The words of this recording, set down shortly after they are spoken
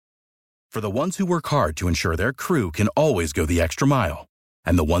For the ones who work hard to ensure their crew can always go the extra mile,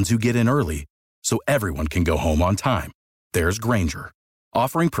 and the ones who get in early so everyone can go home on time, there's Grainger,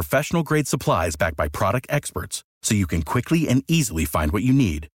 offering professional-grade supplies backed by product experts so you can quickly and easily find what you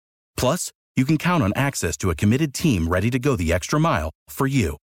need. Plus, you can count on access to a committed team ready to go the extra mile for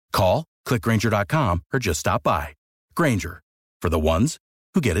you. Call, click Grainger.com, or just stop by. Grainger, for the ones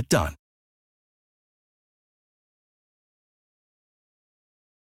who get it done.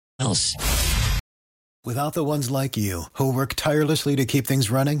 Without the ones like you, who work tirelessly to keep things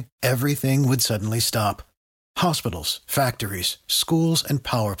running, everything would suddenly stop. Hospitals, factories, schools, and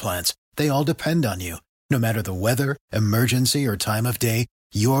power plants, they all depend on you. No matter the weather, emergency, or time of day,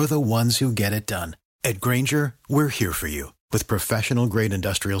 you're the ones who get it done. At Grainger, we're here for you with professional-grade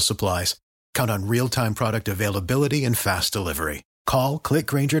industrial supplies. Count on real-time product availability and fast delivery. Call, click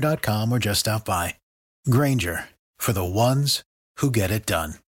Grainger.com, or just stop by. Grainger, for the ones who get it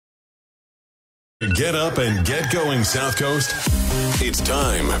done. Get up and get going, South Coast. It's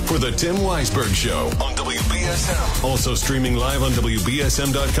time for the Tim Weisberg Show on WBSM. Also streaming live on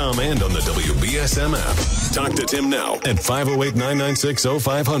WBSM.com and on the WBSM app. Talk to Tim now at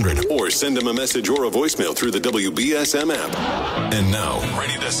 508-996-0500 or send him a message or a voicemail through the WBSM app. And now,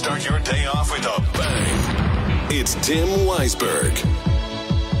 ready to start your day off with a bang. It's Tim Weisberg.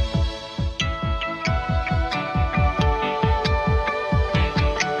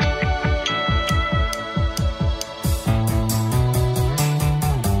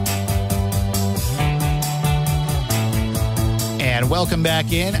 Welcome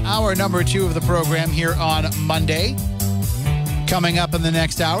back in. Hour number 2 of the program here on Monday. Coming up in the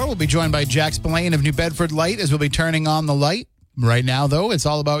next hour, we'll be joined by Jack Spillane of New Bedford Light as we'll be turning on the light. Right now, though, it's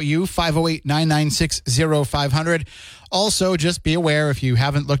all about you. 508-996-0500. Also, just be aware if you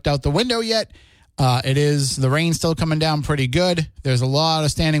haven't looked out the window yet, the rain's still coming down pretty good. There's a lot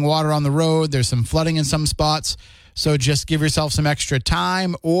of standing water on the road. There's some flooding in some spots. So just give yourself some extra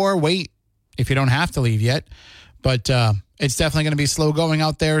time or wait if you don't have to leave yet. But it's definitely going to be slow going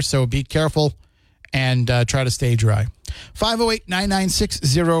out there, so be careful and try to stay dry.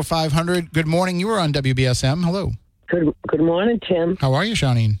 508-996-0500. Good morning. You are on WBSM. Hello. Good morning, Tim. How are you,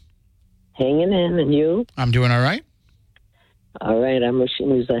 Shawneen? Hanging in, and you? I'm doing all right. All right. I'm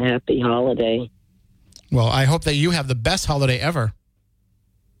wishing you a happy holiday. Well, I hope that you have the best holiday ever.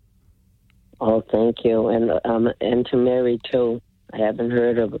 Oh, thank you. And to Mary, too. I haven't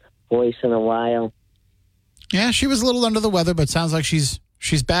heard her voice in a while. Yeah, she was a little under the weather, but sounds like she's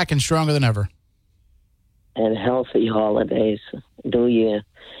back and stronger than ever. And healthy holidays, New Year.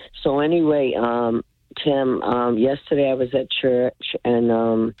 So anyway, Tim, yesterday I was at church,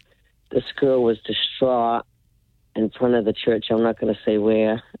 and this girl was distraught in front of the church. I'm not going to say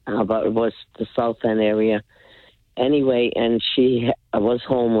where, but it was the South End area. Anyway, and she was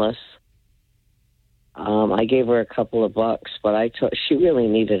homeless. I gave her a couple of bucks, but she really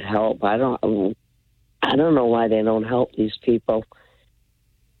needed help. I don't know why they don't help these people.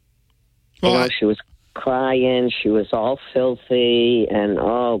 Well, she was crying. She was all filthy, and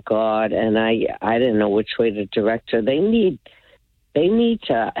oh God! And I didn't know which way to direct her. They need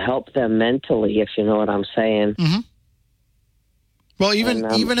to help them mentally, if you know what I'm saying. Mm-hmm. Well,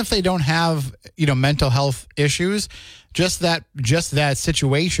 even if they don't have mental health issues, just that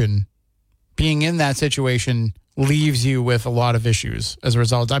situation, being in that situation leaves you with a lot of issues as a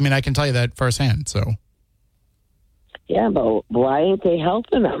result. I mean, I can tell you that firsthand. So. Yeah, but why ain't they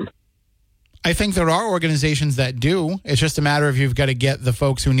helping them? I think there are organizations that do. It's just a matter of you've got to get the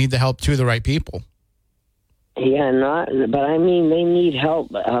folks who need the help to the right people. Yeah, but I mean, they need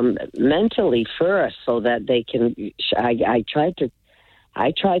help mentally first, so that they can. I tried to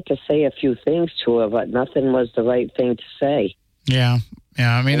say a few things to her, but nothing was the right thing to say. Yeah.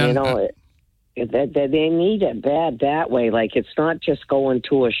 I mean, they need it bad that way. Like, it's not just going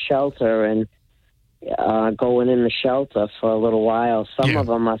to a shelter and going in the shelter for a little while. Some of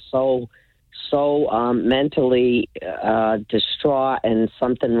them are so mentally distraught and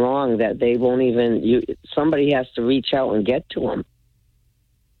something wrong that they won't even. Somebody has to reach out and get to them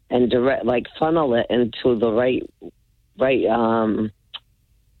and funnel it into the right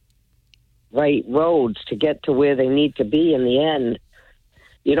roads to get to where they need to be in the end.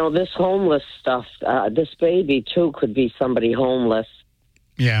 This homeless stuff. This baby too could be somebody homeless.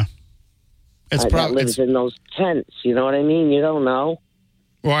 Yeah. That lives in those tents. You know what I mean? You don't know.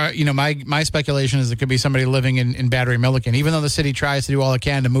 Well, my speculation is it could be somebody living in Battery Milliken. Even though the city tries to do all it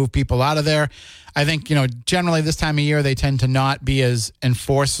can to move people out of there, I think, generally this time of year they tend to not be as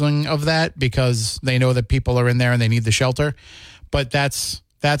enforcing of that because they know that people are in there and they need the shelter. But that's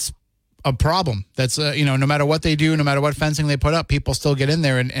a problem. That's, no matter what they do, no matter what fencing they put up, people still get in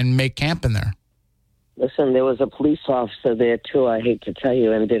there and make camp in there. Listen, there was a police officer there, too, I hate to tell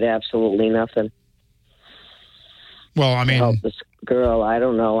you, and did absolutely nothing. Well, I mean... to help this girl, I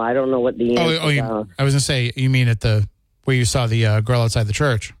don't know. I don't know what the answer is. I was going to say, you mean where you saw the girl outside the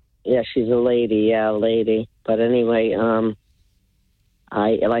church? Yeah, she's a lady, But anyway,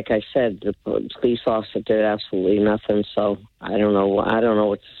 like I said, the police officer did absolutely nothing, so I don't know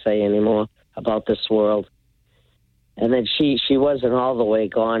what to say anymore about this world. And then she wasn't all the way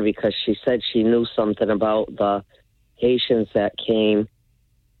gone because she said she knew something about the Haitians that came.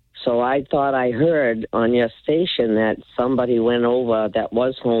 So I thought I heard on your station that somebody went over that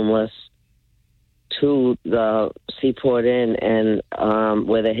was homeless to the Seaport Inn and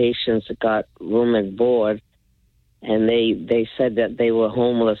where the Haitians got room and board, and they said that they were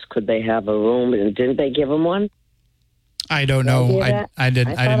homeless. Could they have a room? And didn't they give them one? I don't know. I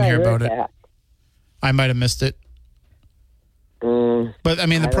didn't hear about it. I might have missed it. But I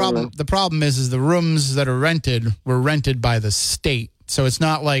mean, the problem is the rooms that are rented were rented by the state. So it's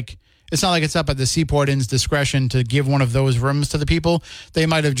not like it's up at the Seaport Inn's discretion to give one of those rooms to the people. They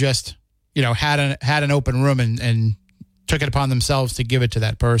might have just, had an open room and took it upon themselves to give it to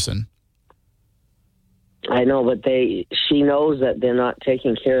that person. I know, but she knows that they're not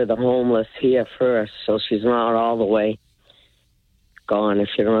taking care of the homeless here first, so she's not all the way gone, if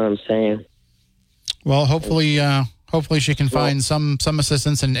you know what I'm saying. Well, hopefully she can find some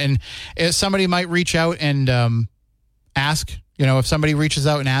assistance, and if somebody might reach out and ask. If somebody reaches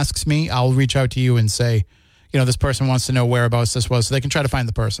out and asks me, I'll reach out to you and say, this person wants to know whereabouts this was, so they can try to find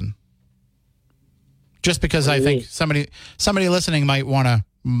the person. Just because I think somebody listening might want to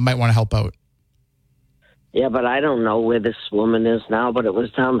help out. Yeah, but I don't know where this woman is now, but it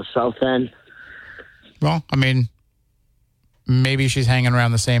was down the south end. Well, I mean, maybe she's hanging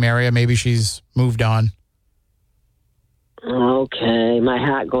around the same area. Maybe she's moved on. Okay, my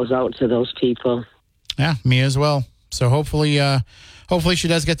heart goes out to those people. Yeah, me as well. So hopefully she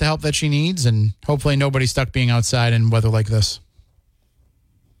does get the help that she needs, and hopefully nobody's stuck being outside in weather like this.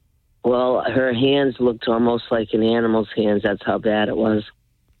 Well, her hands looked almost like an animal's hands. That's how bad it was.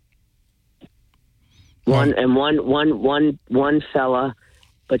 One fella,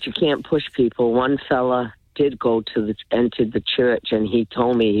 but you can't push people. One fella did go entered the church, and he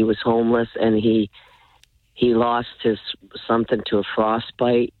told me he was homeless, and he lost something to a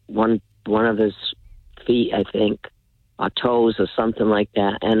frostbite. One of his feet, I think, or toes or something like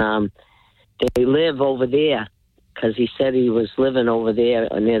that. And they live over there because he said he was living over there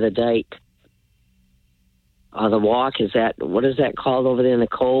near the dike. Or the walk, what is that called over there in the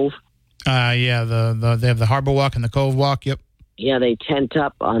cove? Yeah, they have the Harbor Walk and the Cove Walk, yep. Yeah, they tent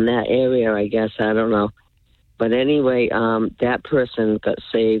up on that area, I guess. I don't know. But anyway, that person got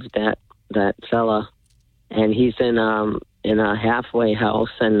saved, that fella, and he's in a halfway house,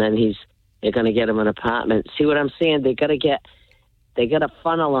 and then they're going to get him an apartment. See what I'm saying? They got to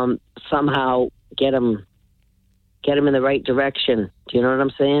funnel him somehow, get him in the right direction. Do you know what I'm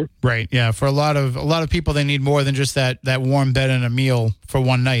saying? Right. Yeah. For a lot of people, they need more than just that warm bed and a meal for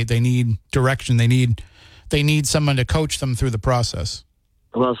one night. They need direction. They need someone to coach them through the process.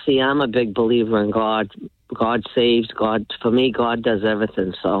 Well, see, I'm a big believer in God. God saves. For me, God does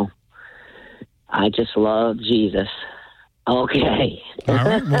everything. So I just love Jesus. Okay. All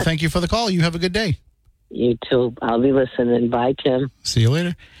right. Well, thank you for the call. You have a good day. You too. I'll be listening. Bye, Tim. See you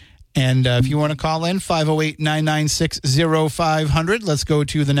later. And if you want to call in, 508-996-0500. Let's go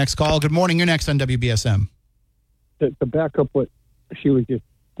to the next call. Good morning. You're next on WBSM. To back up what she was just,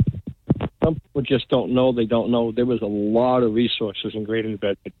 some people just don't know. They don't know. There was a lot of resources in Greater New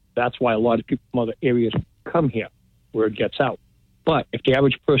Bedford. That's why a lot of people from other areas come here, where it gets out. But if the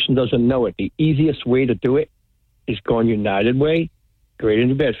average person doesn't know it, the easiest way to do it is going United Way, Greater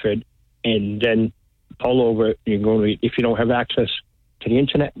New Bedford, and then all over. You're going to, if you don't have access to the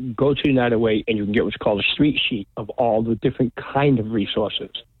internet, go to United Way, and you can get what's called a street sheet of all the different kind of resources: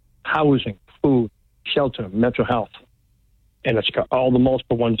 housing, food, shelter, mental health. And it's got all the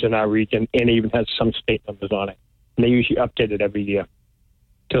multiple ones in our region, and it even has some state numbers on it. And they usually update it every year.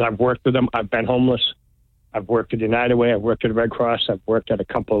 Because I've worked with them. I've been homeless. I've worked at United Way. I've worked at the Red Cross. I've worked at a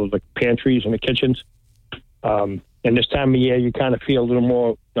couple of the pantries and the kitchens. And this time of year, you kind of feel a little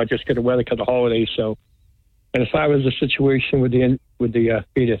more, not just because of the weather, because of the holidays. So, and as far as the situation with the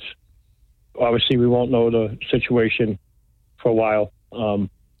fetus, obviously we won't know the situation for a while.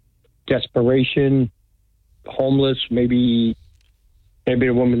 Desperation, homeless, maybe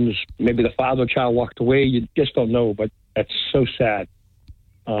the father or child walked away. You just don't know, but that's so sad.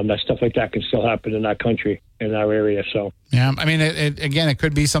 that stuff like that can still happen in our country, in our area. So yeah, I mean, it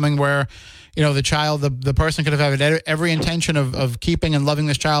could be something where, the child, the person could have had every intention of keeping and loving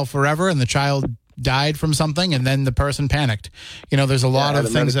this child forever, and the child died from something, and then the person panicked. There's a lot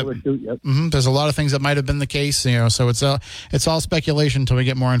of things that there's a lot of things that might have been the case. So it's all speculation until we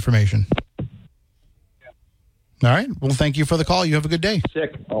get more information. All right. Well, thank you for the call. You have a good day.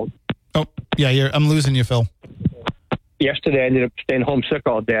 Sick. Oh yeah, I'm losing you, Phil. Yesterday, I ended up staying home sick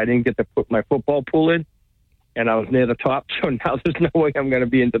all day. I didn't get to put my football pool in, and I was near the top, so now there's no way I'm going to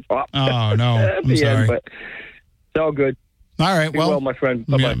be in the top. Oh, no. I'm sorry. But it's all good. All right. Be well, my friend.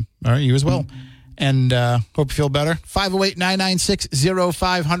 Bye-bye. Yeah. All right. You as well. And hope you feel better.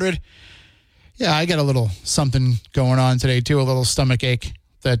 508-996-0500. Yeah, I got a little something going on today, too, a little stomach ache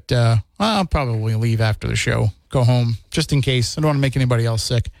that I'll probably leave after the show, go home, just in case. I don't want to make anybody else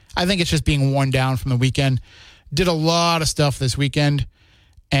sick. I think it's just being worn down from the weekend. Did a lot of stuff this weekend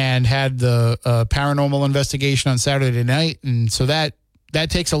and had the paranormal investigation on Saturday night. And so that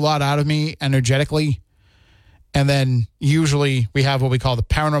takes a lot out of me energetically. And then usually we have what we call the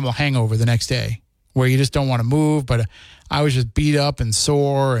paranormal hangover the next day, where you just don't want to move. But I was just beat up and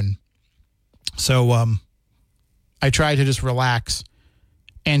sore. And so I tried to just relax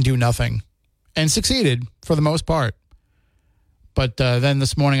and do nothing, and succeeded for the most part. But then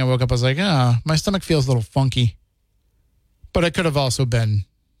this morning I woke up, I was like, my stomach feels a little funky. But it could have also been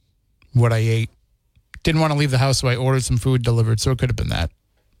what I ate. Didn't want to leave the house, so I ordered some food delivered, so it could have been that.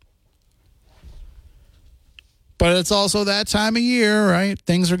 But it's also that time of year, right?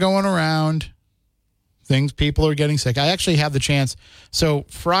 Things are going around. People are getting sick. I actually have the chance. So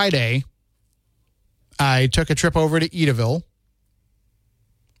Friday, I took a trip over to Edaville.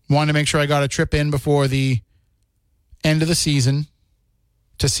 Wanted to make sure I got a trip in before the end of the season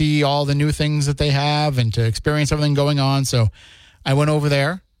to see all the new things that they have and to experience everything going on. So I went over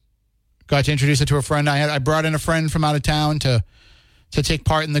there, got to introduce it to a friend. I brought in a friend from out of town to take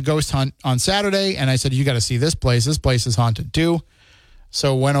part in the ghost hunt on Saturday. And I said, you got to see this place. This place is haunted too.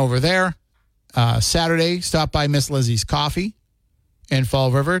 So went over there. Saturday, stopped by Miss Lizzie's Coffee in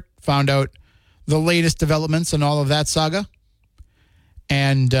Fall River. Found out the latest developments in all of that saga.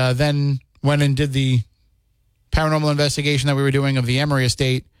 And then went and did the paranormal investigation that we were doing of the Emery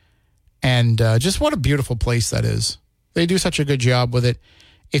estate. And just what a beautiful place that is. They do such a good job with it.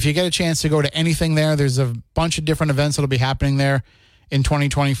 If you get a chance to go to anything there, there's a bunch of different events that'll be happening there in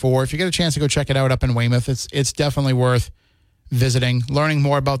 2024. If you get a chance to go check it out up in Weymouth, it's definitely worth visiting, learning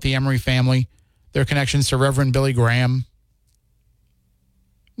more about the Emery family, their connections to Reverend Billy Graham.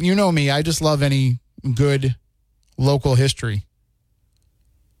 You know me, I just love any good local history.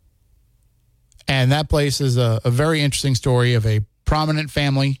 And that place is a very interesting story of a prominent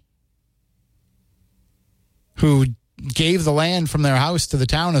family who gave the land from their house to the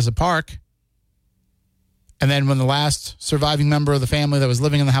town as a park. And then when the last surviving member of the family that was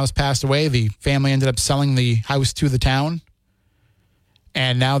living in the house passed away, the family ended up selling the house to the town.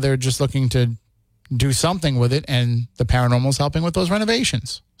 And now they're just looking to do something with it, and the paranormal's helping with those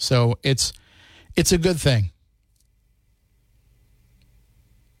renovations. So it's a good thing.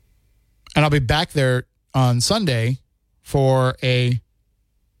 And I'll be back there on Sunday for a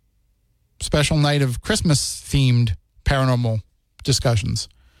special night of Christmas-themed paranormal discussions.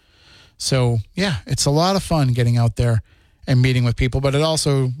 So, yeah, it's a lot of fun getting out there and meeting with people, but it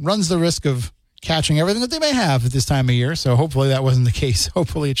also runs the risk of catching everything that they may have at this time of year. So hopefully that wasn't the case.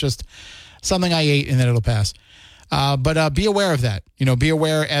 Hopefully it's just something I ate and then it'll pass. But be aware of that. Be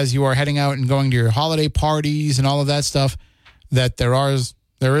aware as you are heading out and going to your holiday parties and all of that stuff that there is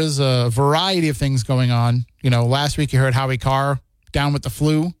a variety of things going on. Last week you heard Howie Carr down with the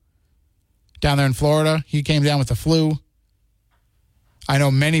flu down there in Florida. He came down with the flu. I know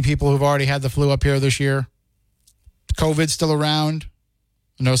many people who've already had the flu up here this year. COVID's still around.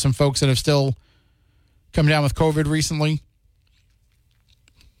 I know some folks that have still come down with COVID recently.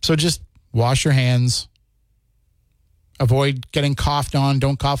 So just wash your hands. Avoid getting coughed on.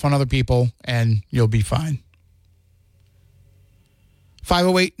 Don't cough on other people, and you'll be fine.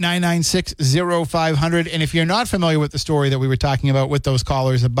 508-996-0500. And if you're not familiar with the story that we were talking about with those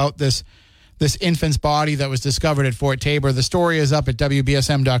callers about this infant's body that was discovered at Fort Taber, the story is up at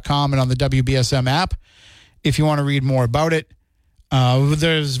WBSM.com and on the WBSM app if you want to read more about it.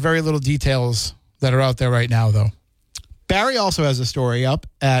 There's very little details that are out there right now, though. Barry also has a story up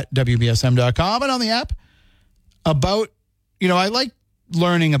at WBSM.com and on the app about, I like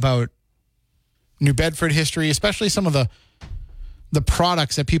learning about New Bedford history, especially some of the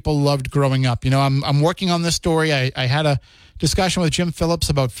products that people loved growing up. I'm working on this story. I had a discussion with Jim Phillips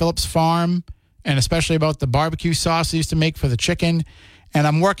about Phillips Farm and especially about the barbecue sauce they used to make for the chicken. And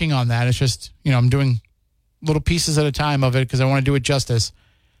I'm working on that. It's just, I'm doing little pieces at a time of it because I want to do it justice.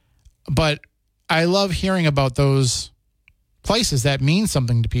 But I love hearing about those places that mean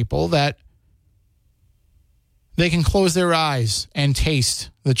something to people, that they can close their eyes and taste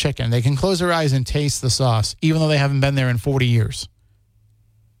the chicken. They can close their eyes and taste the sauce, even though they haven't been there in 40 years.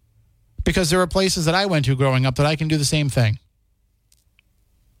 Because there are places that I went to growing up that I can do the same thing.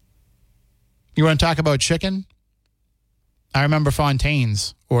 You want to talk about chicken? I remember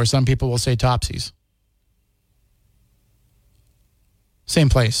Fontaine's, or some people will say Topsy's. Same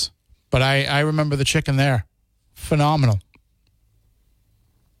place. But I remember the chicken there. Phenomenal.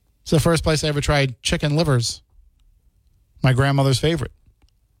 It's the first place I ever tried chicken livers. My grandmother's favorite.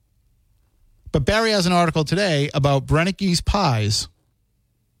 But Barry has an article today about Brennicke's pies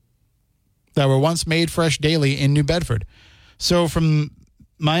that were once made fresh daily in New Bedford. So from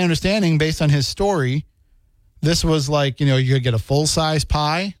my understanding, based on his story, this was like, you could get a full-size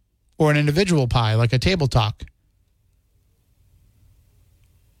pie or an individual pie, like a table talk.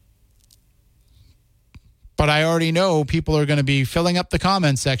 But I already know people are going to be filling up the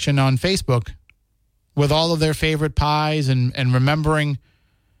comments section on Facebook with all of their favorite pies and remembering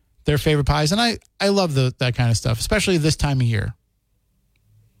their favorite pies. And I love that kind of stuff, especially this time of year.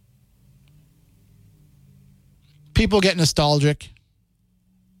 People get nostalgic.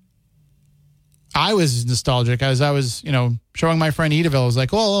 I was nostalgic as I was, showing my friend Edaville. I was like,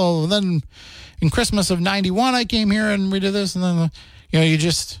 oh, then in Christmas of 91, I came here and we did this. And then,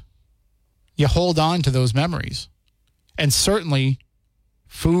 you hold on to those memories. And certainly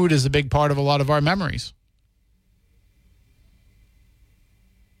food is a big part of a lot of our memories.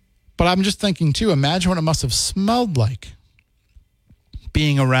 But I'm just thinking, too, imagine what it must have smelled like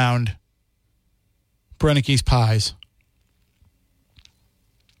being around Brennicke's pies.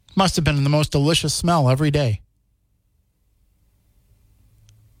 Must have been the most delicious smell every day.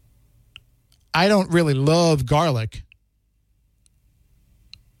 I don't really love garlic.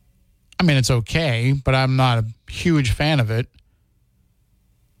 I mean, it's okay, but I'm not a huge fan of it.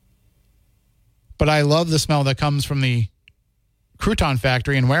 But I love the smell that comes from the crouton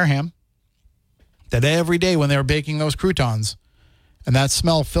factory in Wareham. That every day when they're baking those croutons, and that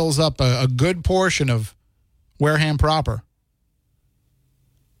smell fills up a good portion of Wareham proper.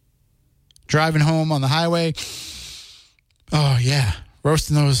 Driving home on the highway, oh yeah,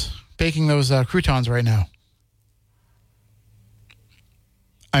 baking those croutons right now.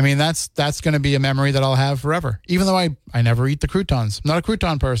 I mean, that's going to be a memory that I'll have forever, even though I never eat the croutons. I'm not a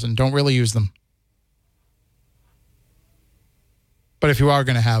crouton person, don't really use them. But if you are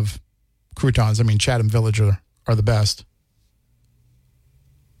going to have croutons, I mean, Chatham Village are the best.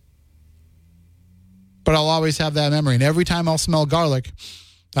 But I'll always have that memory. And every time I'll smell garlic,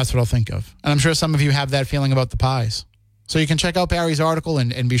 that's what I'll think of. And I'm sure some of you have that feeling about the pies. So you can check out Barry's article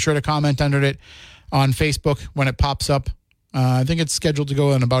and be sure to comment under it on Facebook when it pops up. I think it's scheduled to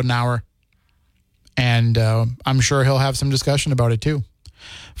go in about an hour. And I'm sure he'll have some discussion about it too.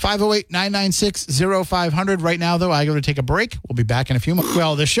 508-996-0500. Right now, though, I got to take a break. We'll be back in a few months.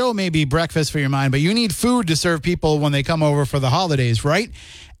 Well, the show may be breakfast for your mind, but you need food to serve people when they come over for the holidays, right?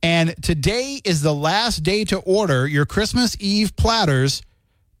 And today is the last day to order your Christmas Eve platters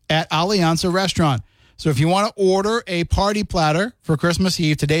at Alianza Restaurant. So if you want to order a party platter for Christmas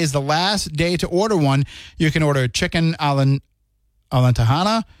Eve, today is the last day to order one. You can order chicken alentejana,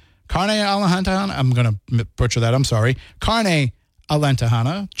 carne alentejana. I'm going to butcher that. I'm sorry. Carne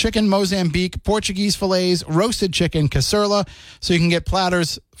alentejana, chicken Mozambique, Portuguese fillets, roasted chicken caserla. So you can get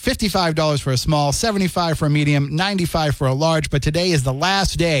platters, $55 for a small, $75 for a medium, $95 for a large. But today is the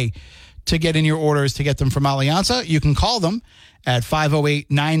last day to get in your orders to get them from Alianza. You can call them at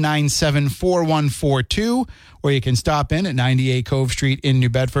 508-997-4142, or you can stop in at 98 Cove Street in New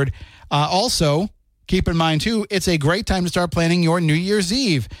Bedford. Also, keep in mind, too, it's a great time to start planning your New Year's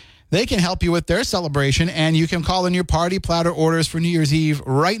Eve. They can help you with their celebration, and you can call in your party platter orders for New Year's Eve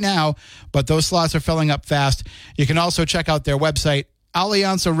right now, but those slots are filling up fast. You can also check out their website,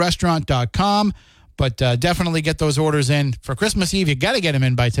 alianzarestaurant.com. But definitely get those orders in. For Christmas Eve, you got to get them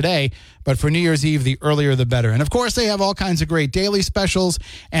in by today. But for New Year's Eve, the earlier the better. And, of course, they have all kinds of great daily specials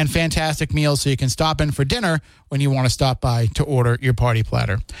and fantastic meals, so you can stop in for dinner when you want to stop by to order your party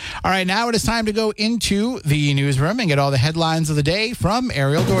platter. All right, now it is time to go into the newsroom and get all the headlines of the day from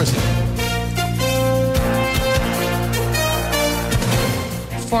Ariel Dorsey.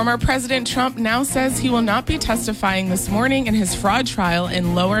 Former President Trump now says he will not be testifying this morning in his fraud trial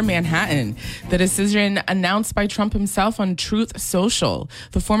in Lower Manhattan. The decision announced by Trump himself on Truth Social.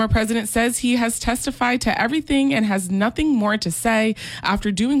 The former president says he has testified to everything and has nothing more to say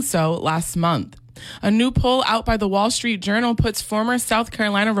after doing so last month. A new poll out by the Wall Street Journal puts former South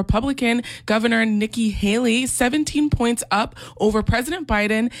Carolina Republican Governor Nikki Haley 17 points up over President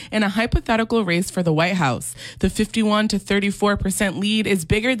Biden in a hypothetical race for the White House. The 51 to 34% lead is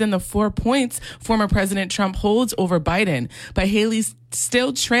bigger than the 4 points former President Trump holds over Biden, but Haley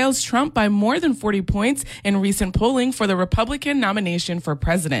still trails Trump by more than 40 points in recent polling for the Republican nomination for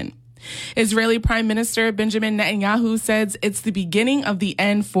president. Israeli Prime Minister Benjamin Netanyahu says it's the beginning of the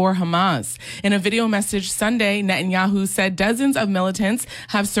end for Hamas. In a video message Sunday, Netanyahu said dozens of militants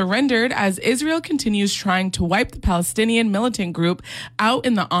have surrendered as Israel continues trying to wipe the Palestinian militant group out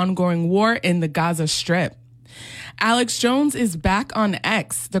in the ongoing war in the Gaza Strip. Alex Jones is back on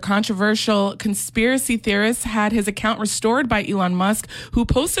X. The controversial conspiracy theorist had his account restored by Elon Musk, who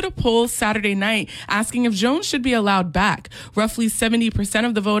posted a poll Saturday night asking if Jones should be allowed back. Roughly 70%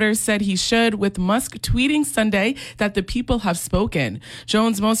 of the voters said he should, with Musk tweeting Sunday that the people have spoken.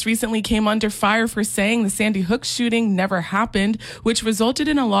 Jones most recently came under fire for saying the Sandy Hook shooting never happened, which resulted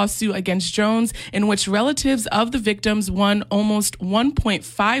in a lawsuit against Jones in which relatives of the victims won almost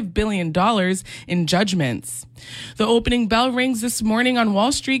 $1.5 billion in judgments. The opening bell rings this morning on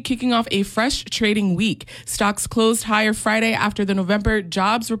Wall Street, kicking off a fresh trading week. Stocks closed higher Friday after the November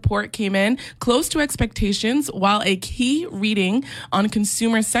jobs report came in close to expectations, while a key reading on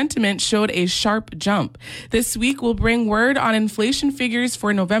consumer sentiment showed a sharp jump. This week will bring word on inflation figures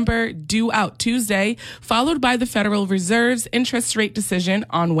for November due out Tuesday, followed by the Federal Reserve's interest rate decision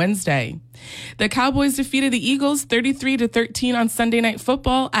on Wednesday. The Cowboys defeated the Eagles 33-13 on Sunday Night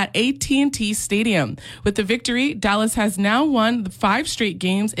Football at AT&T Stadium. With the victory, Dallas has now won the 5 straight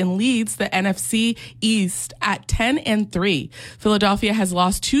games and leads the NFC East at 10-3. Philadelphia has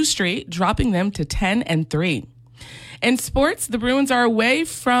lost 2 straight, dropping them to 10-3. In sports, the Bruins are away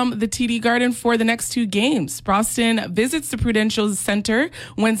from the TD Garden for the next 2 games. Boston visits the Prudential Center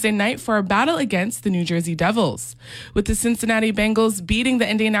Wednesday night for a battle against the New Jersey Devils. With the Cincinnati Bengals beating the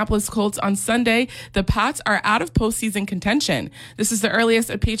Indianapolis Colts on Sunday, the Pats are out of postseason contention. This is the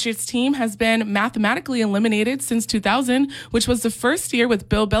earliest a Patriots team has been mathematically eliminated since 2000, which was the first year with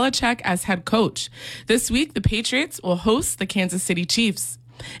Bill Belichick as head coach. This week, the Patriots will host the Kansas City Chiefs.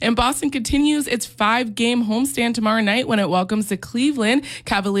 And Boston continues its 5-game homestand tomorrow night when it welcomes the Cleveland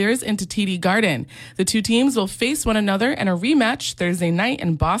Cavaliers into TD Garden. The 2 teams will face one another in a rematch Thursday night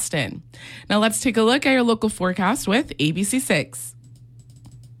in Boston. Now let's take a look at your local forecast with ABC6.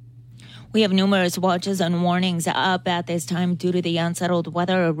 We have numerous watches and warnings up at this time due to the unsettled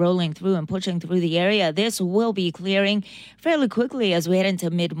weather rolling through and pushing through the area. This will be clearing fairly quickly as we head into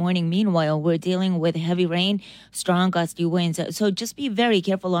mid-morning. Meanwhile, we're dealing with heavy rain, strong gusty winds, so just be very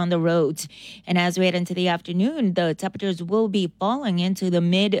careful on the roads. And as we head into the afternoon, the temperatures will be falling into the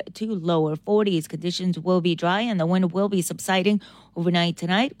mid to lower 40s. Conditions will be dry and the wind will be subsiding overnight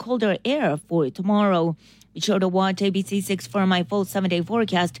tonight. Colder air for tomorrow. Be sure to watch ABC6 for my full 7-day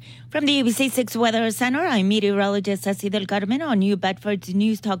forecast. From the ABC6 Weather Center, I'm meteorologist Ceci Del Carmen on New Bedford's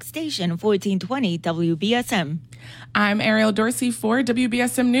News Talk Station, 1420 WBSM. I'm Ariel Dorsey for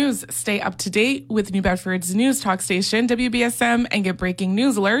WBSM News. Stay up to date with New Bedford's News Talk Station, WBSM, and get breaking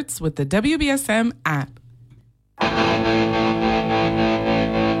news alerts with the WBSM app.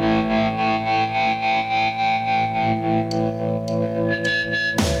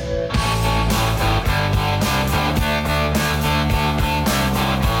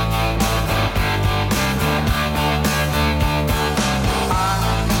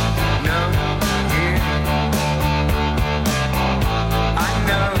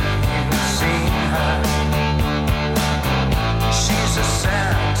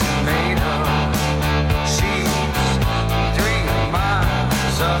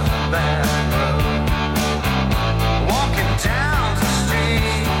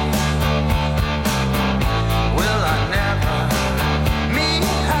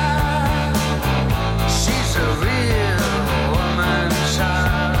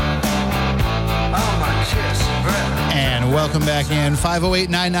 Welcome back in.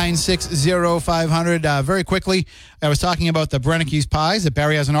 508-996-0500. Very quickly, I was talking about the Brennick's pies that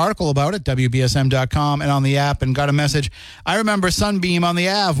Barry has an article about at WBSM.com and on the app, and got a message. I remember Sunbeam on the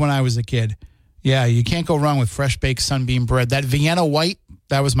Ave when I was a kid. Yeah, you can't go wrong with fresh-baked Sunbeam bread. That Vienna White,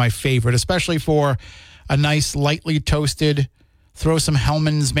 that was my favorite, especially for a nice, lightly toasted, throw some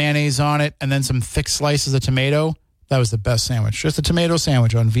Hellmann's mayonnaise on it, and then some thick slices of tomato. That was the best sandwich. Just a tomato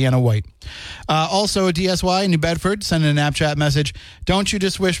sandwich on Vienna White. Also, DSY in New Bedford, sending an app chat message. Don't you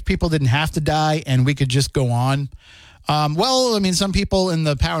just wish people didn't have to die and we could just go on? Well, I mean, some people in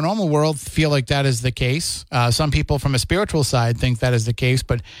the paranormal world feel like that is the case. Some people from a spiritual side think that is the case.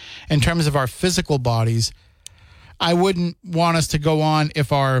 But in terms of our physical bodies, I wouldn't want us to go on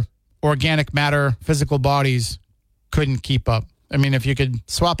if our organic matter, physical bodies couldn't keep up. I mean, if you could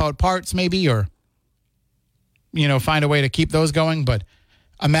swap out parts maybe, or, find a way to keep those going. But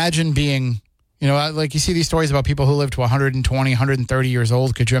imagine being, like you see these stories about people who live to 120, 130 years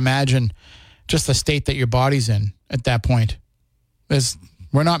old. Could you imagine just the state that your body's in at that point?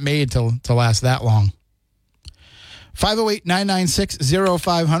 We're not made to last that long.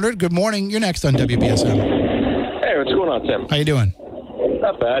 508-996-0500. Good morning. You're next on WBSM. Hey, what's going on, Tim? How you doing?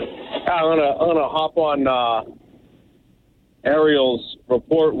 Not bad. I'm gonna hop on Ariel's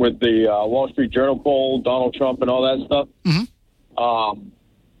report with the Wall Street Journal poll, Donald Trump, and all that stuff. Mm-hmm.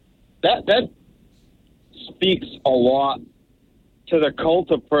 That speaks a lot to the cult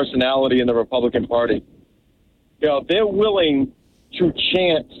of personality in the Republican Party. They're willing to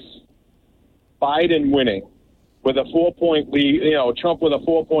chance Biden winning with a 4-point lead, Trump with a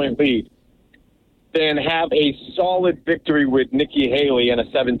 4-point lead, than have a solid victory with Nikki Haley and a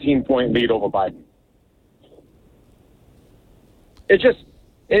 17-point lead over Biden. If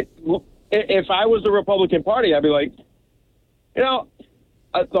I was the Republican Party, I'd be like, the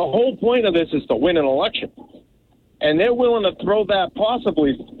whole point of this is to win an election. And they're willing to throw that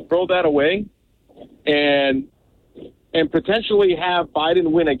away and potentially have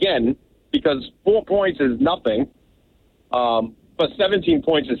Biden win again, because 4 points is nothing, but 17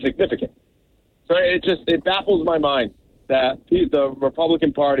 points is significant. So it baffles my mind that the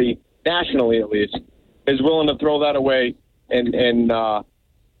Republican Party, nationally at least, is willing to throw that away and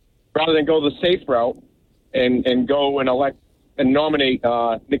rather than go the safe route and go and elect and nominate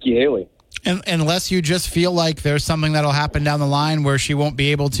Nikki Haley. And unless you just feel like there's something that'll happen down the line where she won't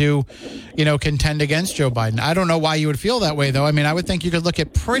be able to, contend against Joe Biden. I don't know why you would feel that way, though. I mean, I would think you could look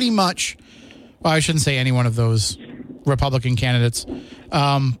at pretty much, well, I shouldn't say any one of those Republican candidates,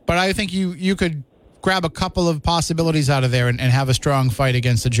 but I think you could grab a couple of possibilities out of there and have a strong fight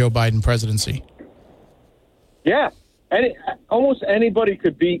against the Joe Biden presidency. Yeah. Almost anybody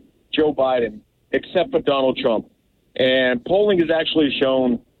could beat Joe Biden except for Donald Trump. And polling has actually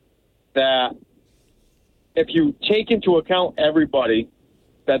shown that if you take into account everybody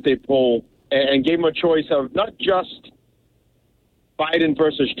that they poll and gave them a choice of not just Biden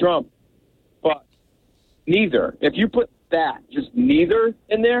versus Trump, but neither. If you put that, just neither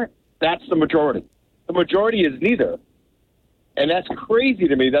in there, that's the majority. The majority is neither. And that's crazy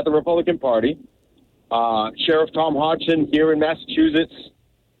to me that the Republican Party, Sheriff Tom Hodgson here in Massachusetts,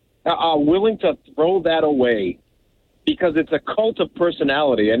 are willing to throw that away because it's a cult of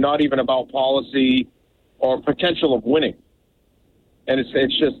personality and not even about policy or potential of winning. And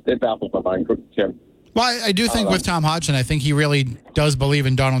it baffles my mind, Tim. Well, I do think with Tom Hodgson, I think he really does believe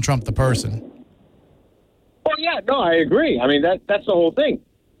in Donald Trump, the person. Well, yeah, no, I agree. I mean, that's the whole thing.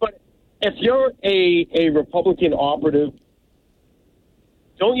 But if you're a Republican operative,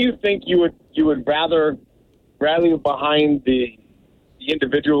 don't you think you would rather rally behind the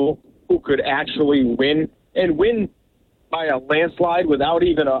individual who could actually win and win by a landslide without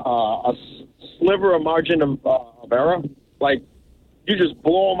even a sliver of margin of error? Like, you just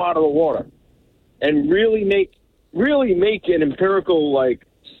blow them out of the water and really make an empirical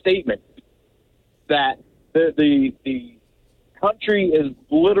statement that the country is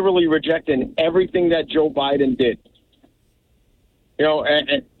literally rejecting everything that Joe Biden did.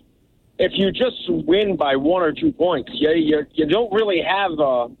 And if you just win by 1 or 2 points, you don't really have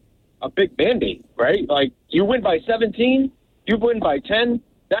a big mandate, right? Like, you win by 17, you win by 10,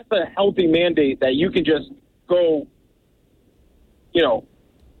 that's a healthy mandate that you can just go,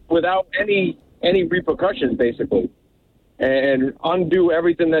 without any repercussions, basically, and undo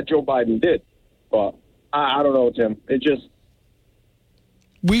everything that Joe Biden did. But I don't know, Tim. It just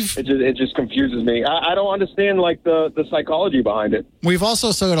confuses me. I don't understand the psychology behind it. We've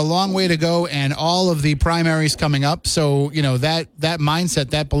also still got a long way to go, and all of the primaries coming up. So that mindset,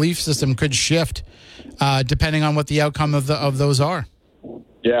 that belief system could shift depending on what the outcome of those are.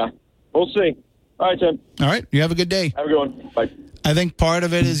 Yeah, we'll see. All right, Tim. All right, you have a good day. Have a good one. Bye. I think part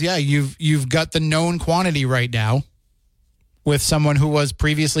of it is you've got the known quantity right now with someone who was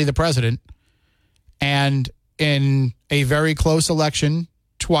previously the president, and in a very close election.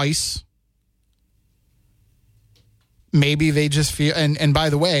 Twice. Maybe they just feel, and by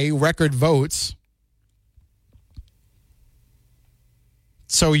the way, record votes.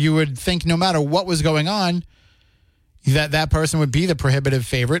 So you would think no matter what was going on, that person would be the prohibitive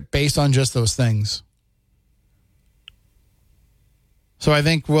favorite based on just those things. So I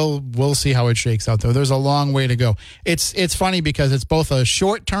think we'll see how it shakes out, though. There's a long way to go. It's funny because it's both a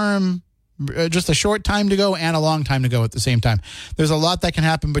short-term, just a short time to go and a long time to go at the same time. There's a lot that can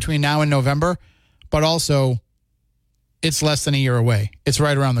happen between now and November, but also it's less than a year away. It's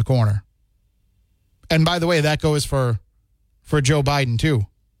right around the corner. And by the way, that goes for Joe Biden, too.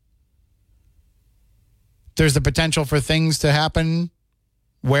 There's the potential for things to happen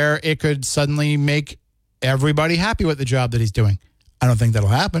where it could suddenly make everybody happy with the job that he's doing. I don't think that'll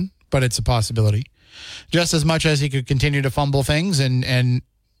happen, but it's a possibility. Just as much as he could continue to fumble things and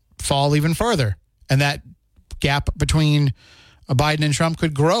fall even further. And that gap between Biden and Trump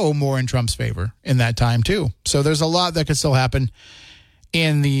could grow more in Trump's favor in that time, too. So there's a lot that could still happen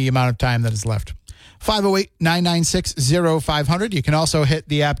in the amount of time that is left. 508-996-0500. You can also hit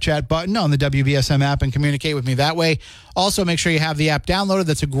the app chat button on the WBSM app and communicate with me that way. Also, make sure you have the app downloaded.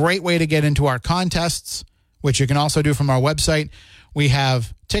 That's a great way to get into our contests, which you can also do from our website. We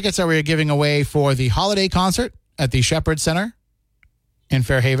have tickets that we're giving away for the holiday concert at the Shepherd Center in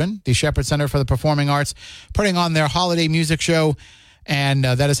Fairhaven, the Shepherd Center for the Performing Arts, putting on their holiday music show, and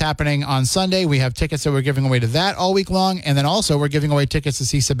that is happening on Sunday. We have tickets that we're giving away to that all week long, and then also we're giving away tickets to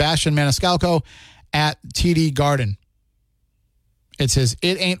see Sebastian Maniscalco at TD Garden. It's his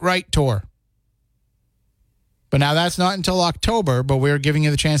It Ain't Right tour. But now that's not until October, but we're giving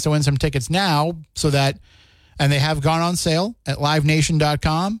you the chance to win some tickets now so that, and they have gone on sale at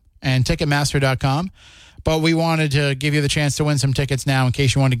livenation.com and ticketmaster.com. But we wanted to give you the chance to win some tickets now in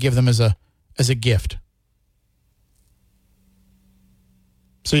case you want to give them as a gift.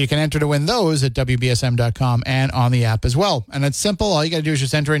 So you can enter to win those at WBSM.com and on the app as well. And it's simple. All you got to do is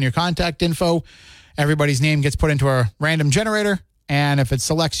just enter in your contact info. Everybody's name gets put into our random generator. And if it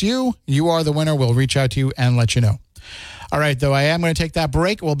selects you, you are the winner. We'll reach out to you and let you know. All right, though, I am going to take that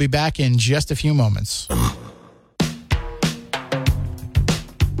break. We'll be back in just a few moments.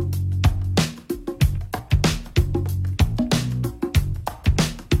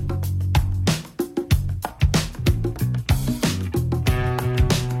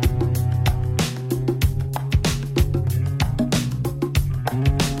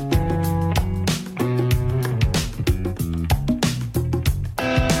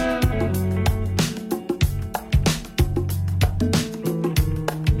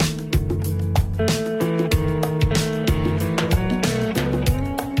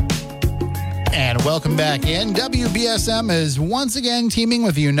 Welcome back in. WBSM is once again teaming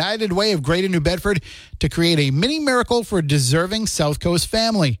with the United Way of Greater New Bedford to create a mini miracle for a deserving South Coast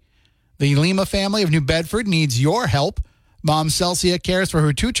family. The Lima family of New Bedford needs your help. Mom Celsia cares for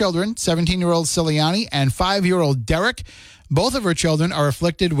her two children, 17-year-old Ciliani and 5-year-old Derek. Both of her children are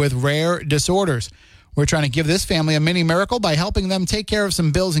afflicted with rare disorders. We're trying to give this family a mini miracle by helping them take care of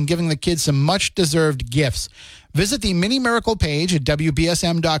some bills and giving the kids some much-deserved gifts. Visit the Mini Miracle page at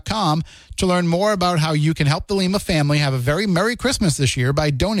WBSM.com to learn more about how you can help the Lima family have a very Merry Christmas this year by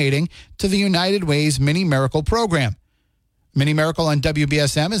donating to the United Way's Mini Miracle program. Mini Miracle on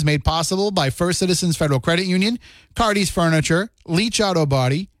WBSM is made possible by First Citizens Federal Credit Union, Cardi's Furniture, Leach Auto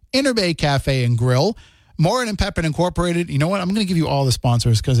Body, Inner Bay Cafe and Grill, Morin and Pepin Incorporated. You know what? I'm going to give you all the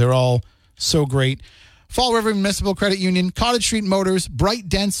sponsors because they're all so great. Fall River Municipal Credit Union, Cottage Street Motors, Bright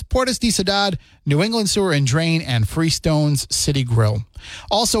Dents, Portis de Ciudad, New England Sewer and Drain, and Freestone's City Grill.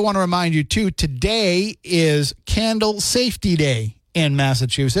 Also want to remind you, too, today is Candle Safety Day in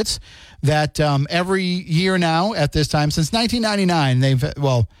Massachusetts. That every year now at this time, since 1999, in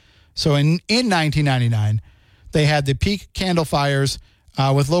 1999, they had the peak candle fires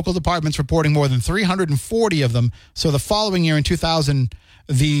with local departments reporting more than 340 of them. So the following year in 2000,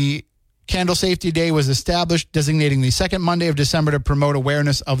 the Candle Safety Day was established, designating the second Monday of December to promote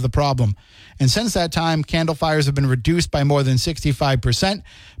awareness of the problem. And since that time, candle fires have been reduced by more than 65%,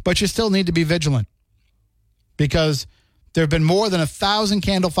 but you still need to be vigilant because there have been more than 1,000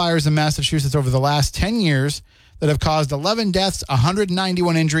 candle fires in Massachusetts over the last 10 years that have caused 11 deaths,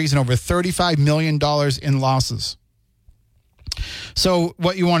 191 injuries, and over $35 million in losses. So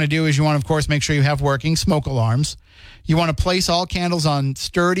what you want to do is you want to, of course, make sure you have working smoke alarms. You want to place all candles on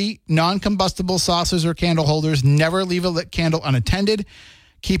sturdy, non-combustible saucers or candle holders. Never leave a lit candle unattended.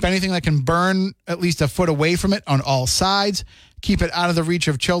 Keep anything that can burn at least a foot away from it on all sides. Keep it out of the reach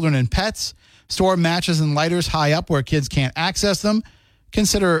of children and pets. Store matches and lighters high up where kids can't access them.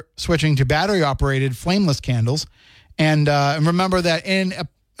 Consider switching to battery-operated flameless candles. And remember that in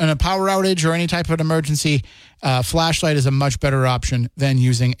a power outage or any type of emergency, flashlight is a much better option than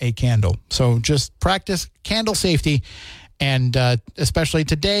using a candle. So just practice candle safety, and especially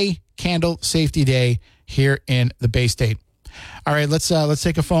today, Candle Safety Day here in the Bay State. All right, let's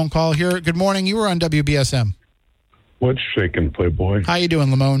take a phone call here. Good morning. You were on WBSM. What's shaking, Playboy? How you doing,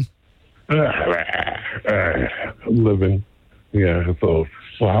 Lamone? Living. Yeah, so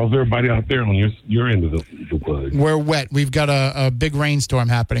how's everybody out there on your end of the woods? We're wet. We've got a big rainstorm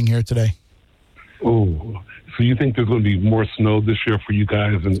happening here today. Oh, So you think there's going to be more snow this year for you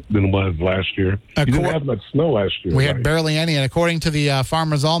guys than it was last year? You didn't have much snow last year. We had barely any, and according to the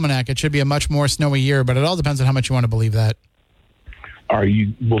Farmer's Almanac, it should be a much more snowy year, but it all depends on how much you want to believe that. Well,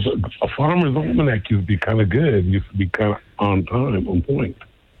 a Farmer's Almanac used to be kind of good. It used to be kind of on time, on point.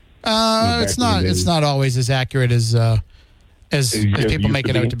 It's not always as accurate as people make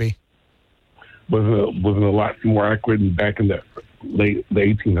it out to be. Wasn't a lot more accurate back in the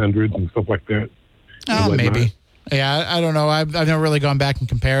 1800s and stuff like that? Maybe. Yeah, I don't know. I've never really gone back and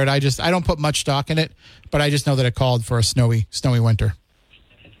compared. I don't put much stock in it, but I just know that it called for a snowy winter.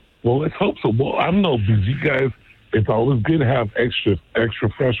 Well, let's hope so. Well, I don't know, because you guys, it's always good to have extra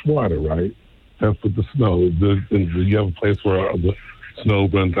fresh water, right? That's with the snow. You have a place where the snow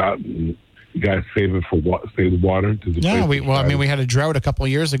runs out and you guys save it for save the water. Yeah, we had a drought a couple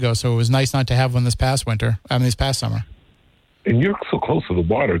of years ago, so it was nice not to have one this past summer. And you're so close to the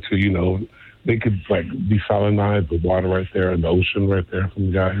water too. You know, they could like desalinize the water right there in the ocean right there from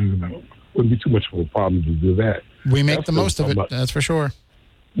the guys. You know, wouldn't be too much of a problem to do that. We make the most of it. That's for sure.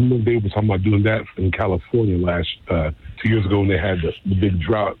 They were talking about doing that in California 2 years ago when they had the big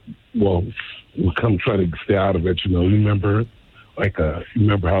drought. Well, we'll come try to stay out of it. You know, you remember how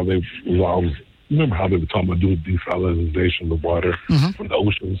they were talking about doing desalinization of the water from the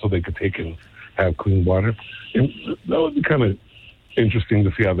ocean so they could take and have clean water. And that would be kind of interesting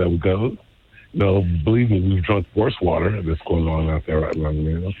to see how that would go. You know, believe me, we've drunk worse water that's going on out there right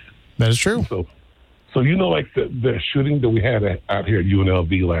now. That is true. So you know, like the shooting that we had out here at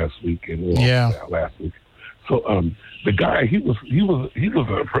UNLV last week. So the guy, he was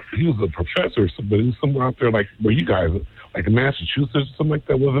a professor, but he was somewhere out there like where you guys, like in Massachusetts or something like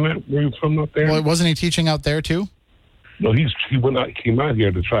that, wasn't it? Where he was from out there? Well, wasn't he teaching out there too? No, he came out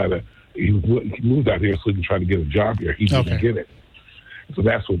here to try to. He moved out here so he could try to get a job here. He didn't get it. So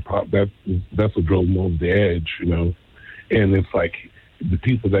that's what drove him over the edge, you know. And it's like the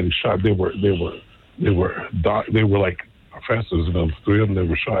people that he shot, they were like professors, you know, 3 of them that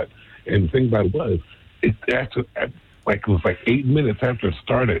were shot. And the thing about it was, it was like 8 minutes after it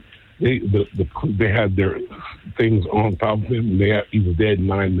started, they had their things on top of him, and he was dead in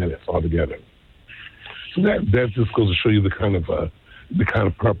 9 minutes altogether. So that just goes to show you the kind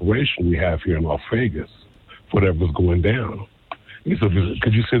of preparation we have here in Las Vegas for whatever's going down. So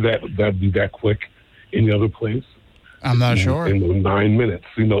could you say that'd be that quick any other place? I'm not sure. In those 9 minutes,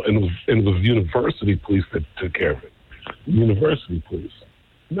 you know, and it was university police that took care of it. University police,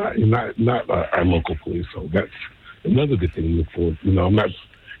 not our local police. So that's another good thing to look for. You know,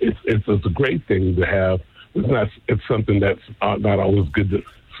 it's a great thing to have. It's something that's not always good to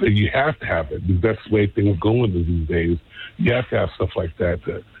say. You have to have it because that's the way things go these days. You have to have stuff like that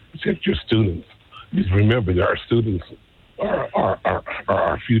to protect your students. Just remember that our students are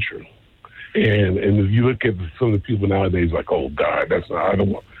our future. And if you look at some of the people nowadays, like, oh God, I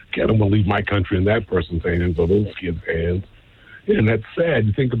don't want to leave my country in that person's hands or those kids' hands. And that's sad.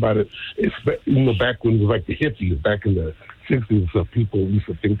 You think about it. It's, you know, back when it was like the hippies, back in the 60s, so people used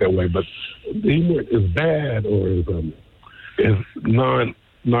to think that way. But they weren't as bad or as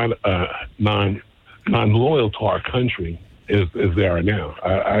non-loyal to our country as they are now.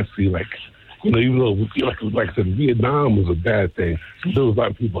 I see, like, you know, even though, like I said, Vietnam was a bad thing. There was a lot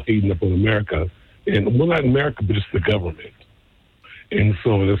of people hating up on America. And, well, not America, but just the government. And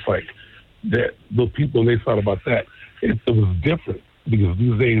so it's like that the people, when they thought about that, it was different because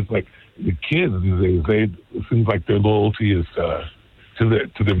these days, like the kids these days, it seems like their loyalty is to their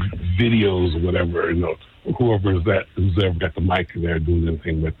videos or whatever, you know, who's ever got the mic there doing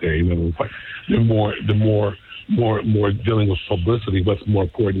anything right there. You know, it's like they're more dealing with publicity, what's more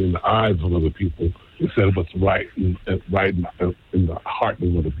important in the eyes of other people instead of what's right in the heart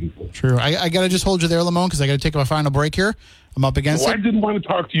of other people. True. I got to just hold you there, Lamone, because I got to take a final break here. I'm up against it. I didn't want to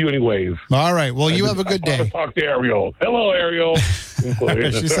talk to you anyways. All right. Well, you have a good day. I want to talk to Ariel. Hello, Ariel.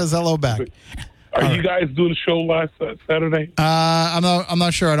 She says hello back. Are you guys doing a show last Saturday? I'm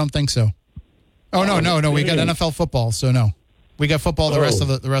not sure. I don't think so. Oh, no. We got NFL football, so no. We got football the rest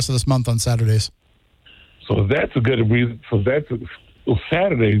of this month on Saturdays. So that's a good reason. So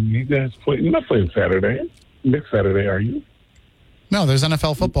Saturday, you guys play. You're not playing Saturday. Next Saturday, are you? No, there's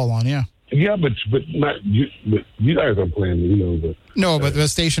NFL football on, yeah. Yeah, but not you. But you guys are playing, you know. But the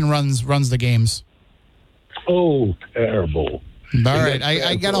station runs the games. Oh, terrible! All right,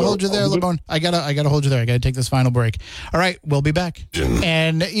 I gotta hold you there, LeBron. I gotta hold you there. I gotta take this final break. All right, we'll be back.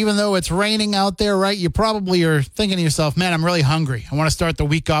 And even though it's raining out there, right, you probably are thinking to yourself, "Man, I'm really hungry. I want to start the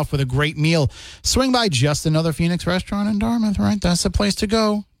week off with a great meal." Swing by Just Another Phoenix restaurant in Dartmouth. Right, that's the place to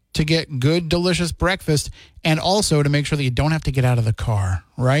go. to get good, delicious breakfast, and also to make sure that you don't have to get out of the car,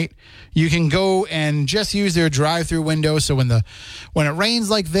 right? You can go and just use their drive-through window. So when it rains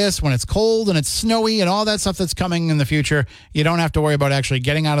like this, when it's cold and it's snowy and all that stuff that's coming in the future, you don't have to worry about actually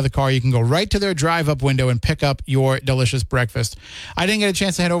getting out of the car. You can go right to their drive-up window and pick up your delicious breakfast. I didn't get a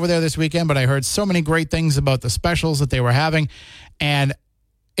chance to head over there this weekend, but I heard so many great things about the specials that they were having, and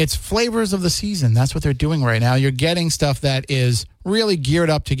it's flavors of the season. That's what they're doing right now. You're getting stuff that is really geared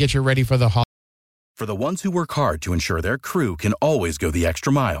up to get you ready for the holidays. For the ones who work hard to ensure their crew can always go the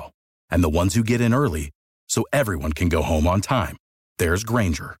extra mile, and the ones who get in early so everyone can go home on time, there's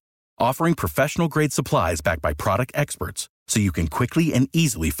Grainger, offering professional-grade supplies backed by product experts so you can quickly and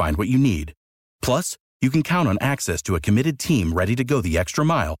easily find what you need. Plus, you can count on access to a committed team ready to go the extra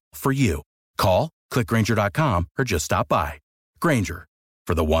mile for you. Call, click Grainger.com, or just stop by. Grainger,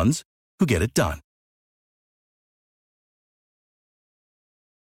 for the ones who get it done.